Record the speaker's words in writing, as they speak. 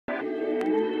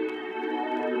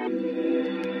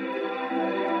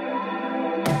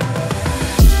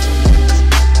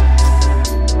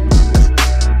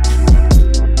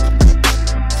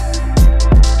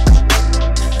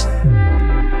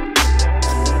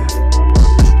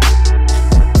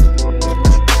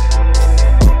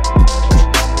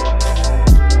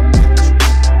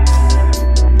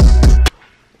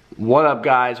What up,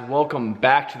 guys? Welcome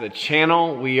back to the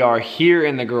channel. We are here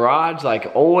in the garage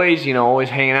like always, always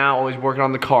hanging out, always working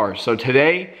on the cars. So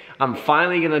today I'm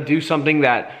finally gonna do something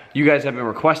that you guys have been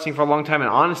requesting for a long time, and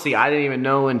honestly I didn't even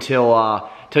know until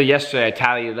till yesterday. I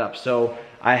tallied it up. So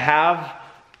I have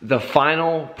the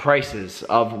final prices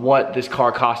of what this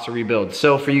car costs to rebuild.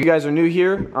 So for you guys who are new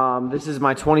here, this is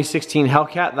my 2016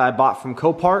 Hellcat that I bought from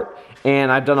Copart,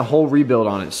 and I've done a whole rebuild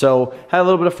on it. So had a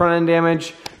little bit of front end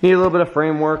damage, need a little bit of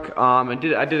framework. I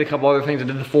did a couple other things. I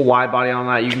did the full wide body on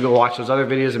that. You can go watch those other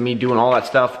videos of me doing all that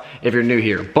stuff if you're new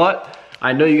here. But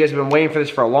I know you guys have been waiting for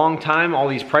this for a long time, all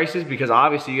these prices, because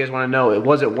obviously you guys want to know,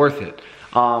 was it worth it?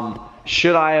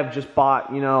 Should I have just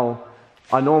bought,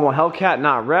 a normal Hellcat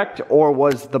not wrecked, or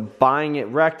was the buying it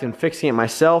wrecked and fixing it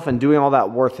myself and doing all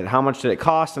that worth it? How much did it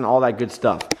cost and all that good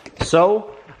stuff?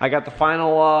 So I got the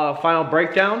final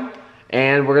breakdown,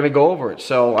 and we're gonna go over it.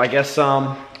 So I guess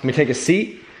let me take a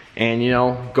seat and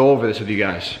go over this with you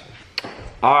guys.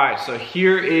 All right, so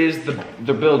here is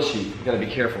the build sheet. You gotta be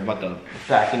careful about the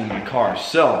back end of my car.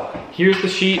 So here's the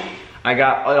sheet. I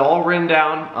got it all written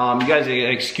down. You guys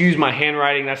excuse my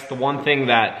handwriting. That's the one thing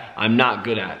that I'm not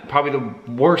good at. Probably the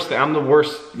worst thing. I'm the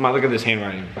worst. Look at this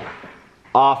handwriting.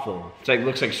 Awful. It's like,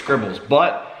 looks like scribbles.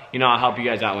 But, I'll help you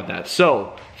guys out with that.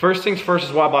 So, first things first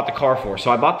is what I bought the car for. So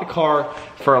I bought the car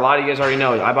for, a lot of you guys already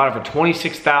know, I bought it for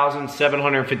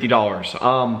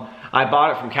 $26,750. I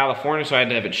bought it from California, so I had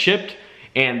to have it shipped,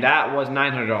 and that was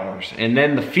 $900. And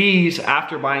then the fees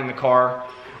after buying the car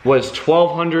was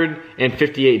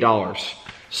 $1,258.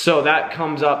 So that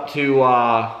comes up to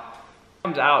right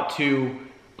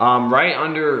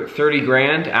under 30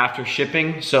 grand after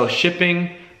shipping. So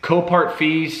shipping, Copart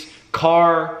fees,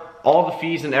 car, all the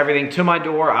fees and everything to my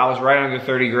door, I was right under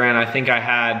 30 grand. I think I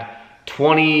had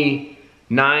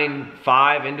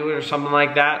 29.5 into it or something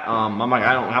like that. I'm like,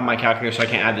 I don't have my calculator, so I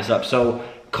can't add this up. So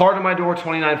car to my door,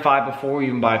 29.5 before we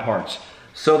even buy parts.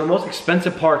 So the most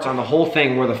expensive parts on the whole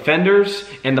thing were the fenders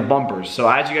and the bumpers. So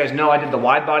as you guys know, I did the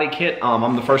wide body kit.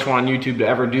 I'm the first one on YouTube to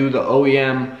ever do the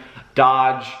OEM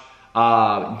Dodge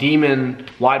Demon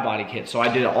wide body kit. So I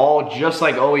did it all just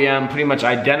like OEM, pretty much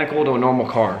identical to a normal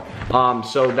car.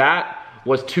 So that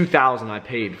was $2,000 I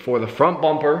paid for the front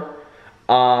bumper,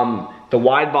 the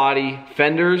wide body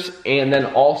fenders, and then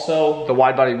also the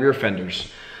wide body rear fenders.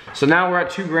 So now we're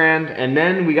at $2 grand, and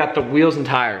then we got the wheels and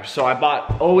tires. So I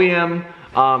bought OEM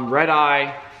red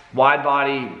eye wide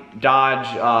body Dodge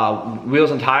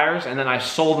wheels and tires, and then I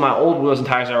sold my old wheels and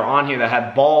tires that are on here that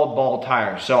had bald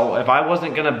tires. So if I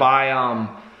wasn't gonna buy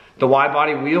the wide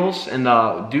body wheels and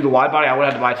do the wide body, I would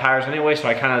have to buy tires anyway. So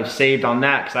I kind of saved on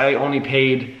that because I only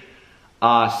paid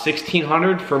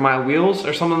 $1,600 for my wheels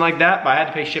or something like that, but I had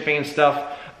to pay shipping and stuff.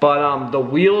 But the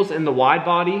wheels and the wide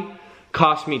body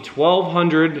cost me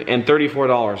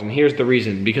 $1,234, and here's the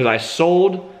reason: because I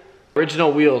sold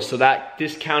original wheels, so that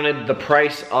discounted the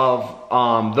price of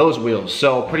those wheels.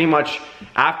 So pretty much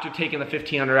after taking the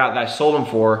 $1,500 out that I sold them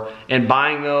for and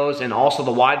buying those, and also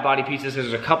the wide body pieces,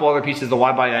 there's a couple other pieces of the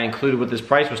wide body I included with this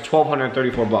price, was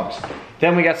 $1,234 bucks.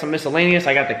 Then we got some miscellaneous.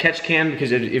 I got the catch can,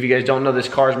 because if you guys don't know, this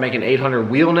car is making 800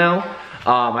 wheel now.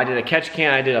 I did a catch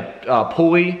can, I did a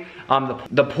pulley.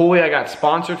 The pulley I got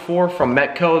sponsored from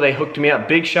Metco. They hooked me up.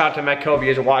 Big shout out to Metco if you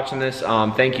guys are watching this.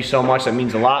 Thank you so much. That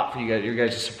means a lot for your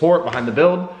guys' support behind the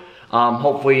build.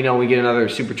 Hopefully, we get another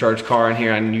supercharged car in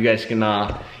here, and you guys can,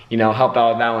 help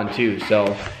out with that one too.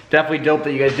 So definitely dope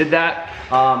that you guys did that.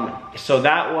 So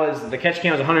that was, the catch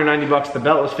can was 190 bucks. The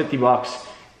belt was 50 bucks,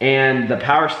 and the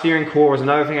power steering core was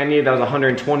another thing I needed. That was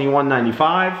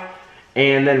 121.95,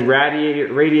 and then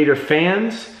radiator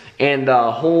fans, and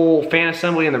the whole fan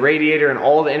assembly and the radiator and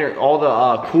all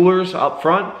the coolers up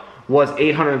front was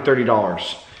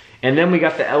 $830. And then we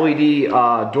got the LED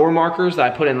door markers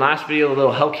that I put in last video, the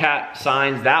little Hellcat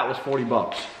signs. That was 40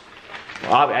 bucks.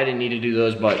 Well, I didn't need to do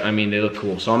those, but I mean, they look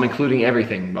cool. So I'm including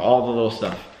everything, all the little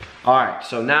stuff. All right,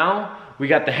 so now we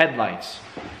got the headlights.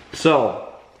 So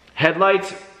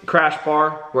headlights, crash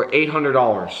bar were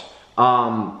 $800.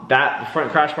 The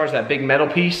front crash bar is that big metal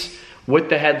piece with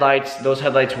the headlights. Those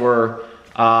headlights were,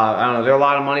 I don't know, they're a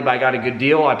lot of money, but I got a good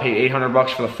deal. I paid 800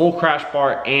 bucks for the full crash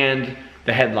bar and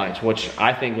the headlights, which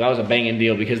I think that was a banging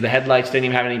deal, because the headlights didn't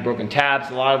even have any broken tabs.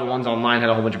 A lot of the ones online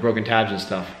had a whole bunch of broken tabs and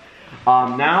stuff.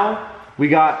 Now we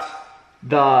got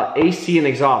the AC and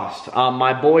exhaust.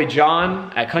 My boy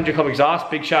John at Country Club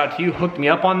Exhaust, big shout out to you, hooked me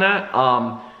up on that.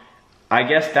 I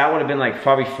guess that would have been like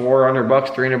probably 400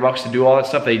 bucks, 300 bucks to do all that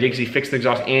stuff. They did, because he fixed the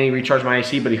exhaust and he recharged my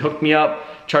AC, but he hooked me up,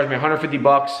 charged me 150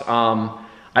 bucks. I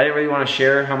didn't really want to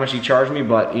share how much he charged me,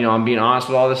 but I'm being honest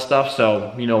with all this stuff,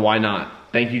 so why not?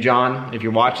 Thank you, John, if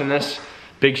you're watching this.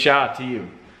 Big shout out to you.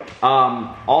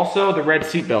 Also the red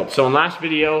seatbelt. So in last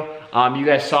video, you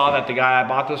guys saw that the guy I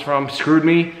bought this from screwed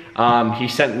me. He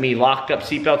sent me locked up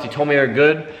seatbelts. He told me they're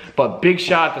good, but big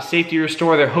shot at the safety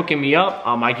restore. They're hooking me up.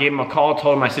 I gave him a call,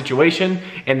 told him my situation,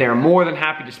 and they're more than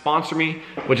happy to sponsor me,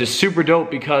 which is super dope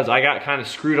because I got kind of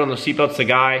screwed on those seatbelts. The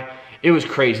guy, it was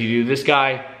crazy, dude. This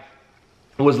guy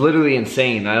was literally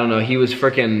insane. I don't know, he was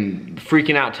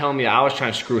freaking out telling me that I was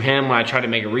trying to screw him when I tried to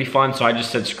make a refund, so I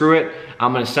just said screw it.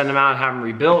 I'm gonna send him out and have him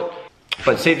rebuilt.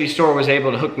 But Safety Store was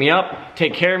able to hook me up,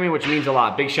 take care of me, which means a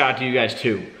lot. Big shout out to you guys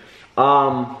too.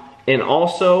 And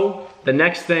also, the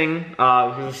next thing,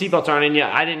 because the seatbelts aren't in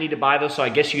yet, I didn't need to buy those, so I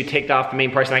guess you could take that off the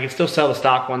main price, and I can still sell the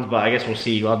stock ones, but I guess we'll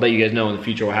see. I'll let you guys know in the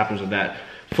future what happens with that.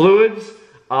 Fluids,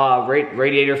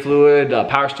 radiator fluid,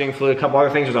 power steering fluid, a couple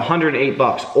other things, was 108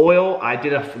 bucks. Oil, I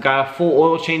got a full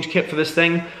oil change kit for this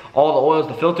thing. All the oils,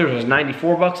 the filters, was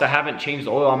 94 bucks. I haven't changed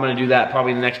the oil. I'm gonna do that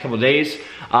probably in the next couple of days,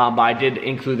 but I did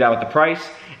include that with the price.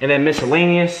 And then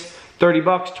miscellaneous, 30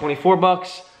 bucks, 24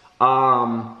 bucks,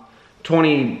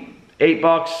 28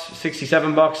 bucks,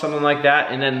 67 bucks, something like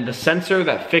that. And then the sensor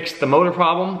that fixed the motor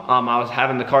problem, I was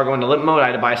having the car go into limp mode. I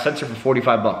had to buy a sensor for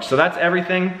 45 bucks. So that's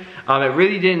everything. It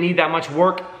really didn't need that much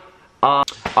work. All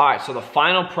right, so the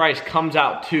final price comes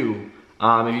out to,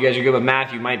 if you guys are good with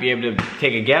math, you might be able to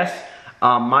take a guess.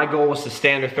 My goal was to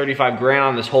stay under 35 grand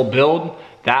on this whole build.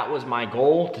 That was my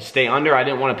goal, to stay under. I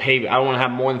didn't want to pay, I don't want to have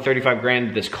more than 35 grand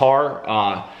to this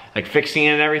car, like fixing it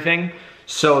and everything.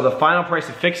 So the final price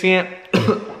of fixing it,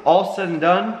 all said and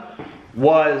done,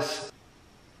 was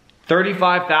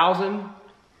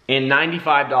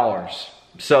 $35,095.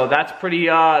 So that's pretty,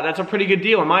 that's a pretty good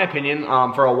deal in my opinion,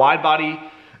 for a wide body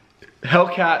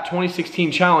Hellcat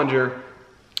 2016 Challenger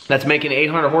that's making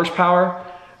 800 horsepower.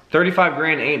 35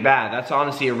 grand ain't bad. That's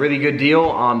honestly a really good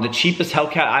deal. The cheapest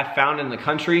Hellcat I found in the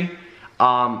country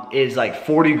is like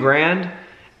 40 grand.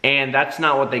 And that's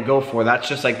not what they go for. That's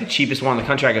just like the cheapest one in the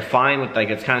country I could find with like,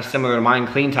 it's kind of similar to mine,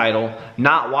 clean title.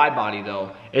 Not wide body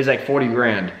though, is like 40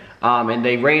 grand. And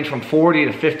they range from 40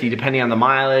 to 50 depending on the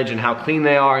mileage and how clean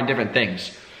they are and different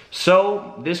things.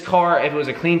 So this car, if it was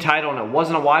a clean title and it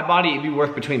wasn't a wide body, it'd be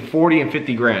worth between 40 and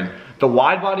 50 grand. The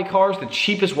wide body cars, the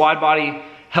cheapest wide body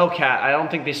Hellcat, I don't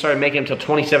think they started making them until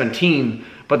 2017,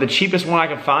 but the cheapest one I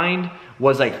could find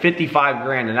was like 55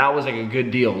 grand, and that was like a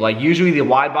good deal. Like usually the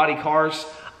wide body cars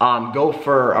go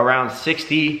for around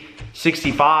 60,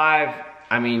 65.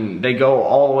 I mean, they go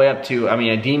all the way up to, I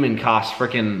mean, a Demon costs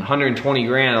freaking 120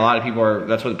 grand. A lot of people are,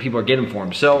 that's what people are getting for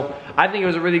them. So I think it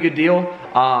was a really good deal.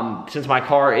 Since my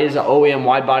car is an OEM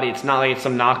wide body, it's not like it's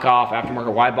some knockoff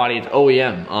aftermarket wide body, it's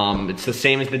OEM. It's the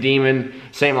same as the Demon,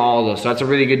 same all of those. So that's a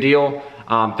really good deal.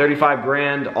 35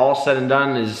 grand, all said and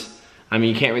done is, I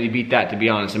mean, you can't really beat that, to be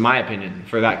honest, in my opinion,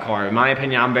 for that car. In my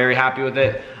opinion, I'm very happy with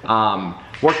it.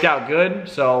 Worked out good,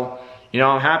 so, you know,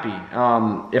 I'm happy.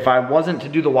 If I wasn't to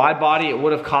do the wide body, it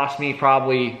would have cost me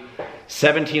probably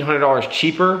 $1,700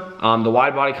 cheaper. The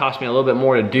wide body cost me a little bit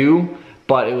more to do,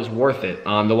 but it was worth it.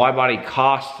 The wide body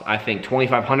cost, I think,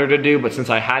 $2,500 to do, but since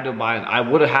I had to buy, I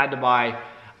would have had to buy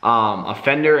a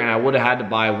fender, and I would have had to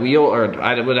buy a wheel, or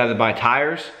I would have had to buy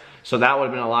tires. So that would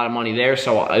have been a lot of money there.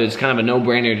 So it was kind of a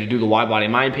no-brainer to do the wide body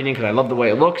in my opinion, because I love the way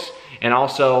it looks. And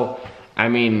also, I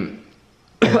mean,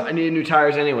 I needed new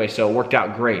tires anyway, so it worked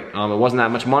out great. It wasn't that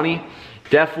much money.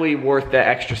 Definitely worth that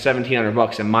extra 1,700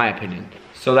 bucks in my opinion.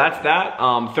 So that's that.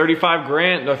 35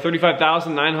 grand, no,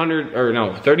 35,900, or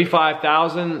no,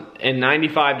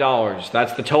 $35,095.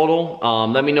 That's the total.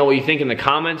 Let me know what you think in the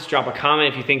comments. Drop a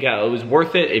comment if you think it was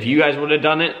worth it, if you guys would have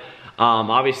done it.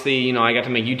 Obviously, you know, I got to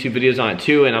make YouTube videos on it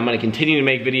too, and I'm going to continue to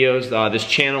make videos. This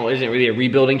channel isn't really a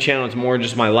rebuilding channel. It's more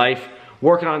just my life,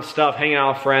 working on stuff, hanging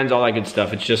out with friends, all that good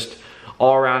stuff. It's just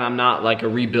all around. I'm not like a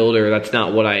rebuilder. That's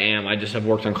not what I am. I just have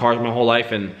worked on cars my whole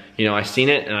life, and, you know, I seen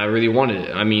it and I really wanted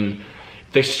it. I mean,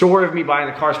 the story of me buying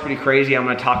the car is pretty crazy. I'm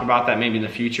going to talk about that maybe in the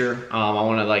future. I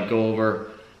want to like go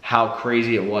over how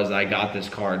crazy it was that I got this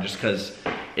car, just because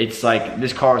it's like,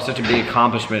 this car was such a big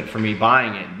accomplishment for me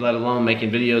buying it, let alone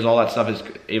making videos. All that stuff is,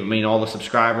 I mean, all the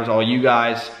subscribers, all you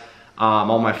guys,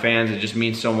 all my fans, it just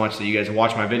means so much that you guys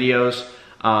watch my videos.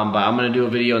 But I'm gonna do a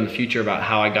video in the future about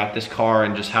how I got this car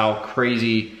and just how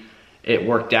crazy it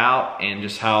worked out, and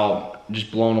just how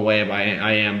blown away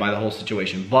I am by the whole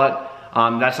situation. But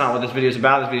that's not what this video is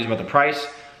about. This video is about the price.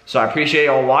 So I appreciate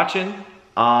y'all watching.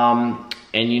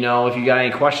 And you know, if you got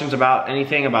any questions about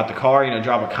anything about the car, you know,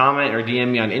 drop a comment or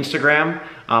DM me on Instagram.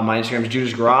 My Instagram is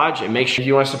Judah's Garage. And make sure if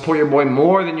you want to support your boy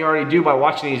more than you already do by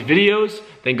watching these videos,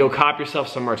 then go cop yourself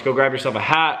some merch. Go grab yourself a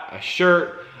hat, a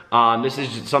shirt. This is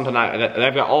just something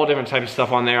I've got all different types of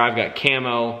stuff on there. I've got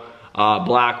camo,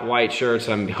 black, white shirts,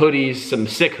 some hoodies, some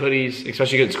sick hoodies,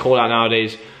 especially because it's cold out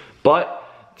nowadays. But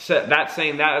that's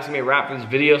gonna be a wrap for this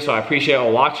video, so I appreciate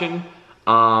y'all watching.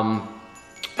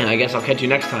 And I guess I'll catch you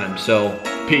next time, so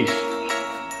peace.